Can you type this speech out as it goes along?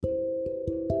I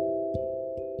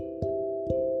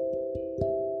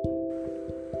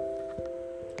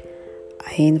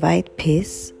invite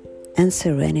peace and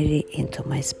serenity into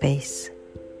my space.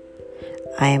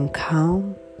 I am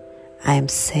calm, I am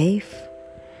safe,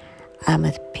 I'm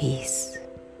at peace.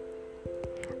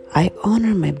 I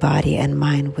honor my body and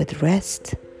mind with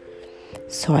rest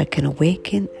so I can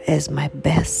awaken as my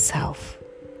best self.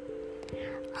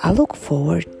 I look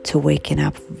forward to waking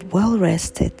up well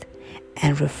rested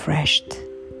and refreshed.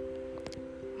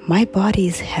 My body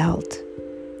is held.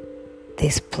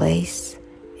 This place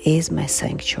is my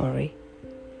sanctuary.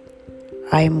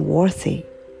 I am worthy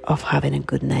of having a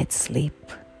good night's sleep.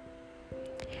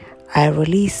 I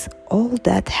release all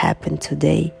that happened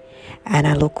today and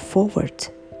I look forward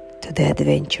to the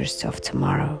adventures of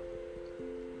tomorrow.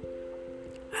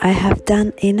 I have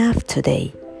done enough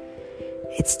today.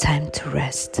 It's time to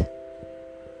rest.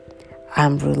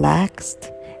 I'm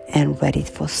relaxed and ready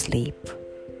for sleep.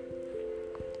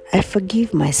 I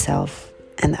forgive myself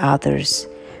and others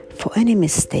for any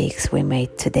mistakes we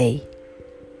made today.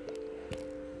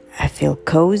 I feel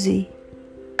cozy,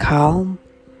 calm,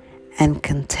 and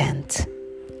content.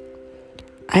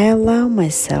 I allow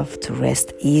myself to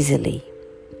rest easily.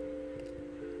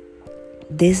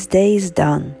 This day is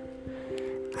done.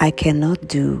 I cannot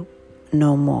do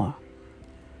no more.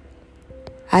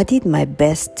 I did my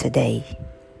best today.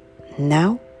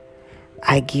 Now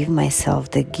I give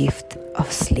myself the gift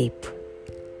of sleep.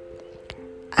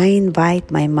 I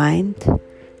invite my mind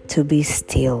to be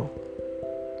still.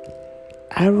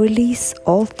 I release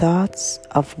all thoughts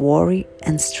of worry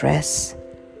and stress.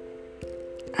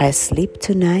 I sleep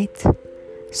tonight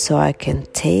so I can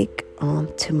take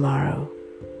on tomorrow.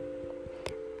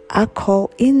 I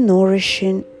call in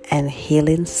nourishing and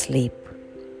healing sleep.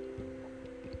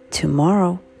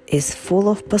 Tomorrow is full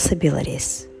of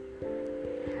possibilities.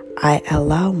 I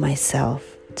allow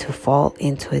myself to fall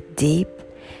into a deep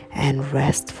and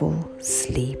restful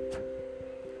sleep.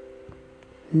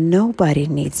 Nobody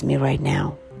needs me right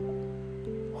now.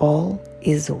 All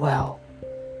is well.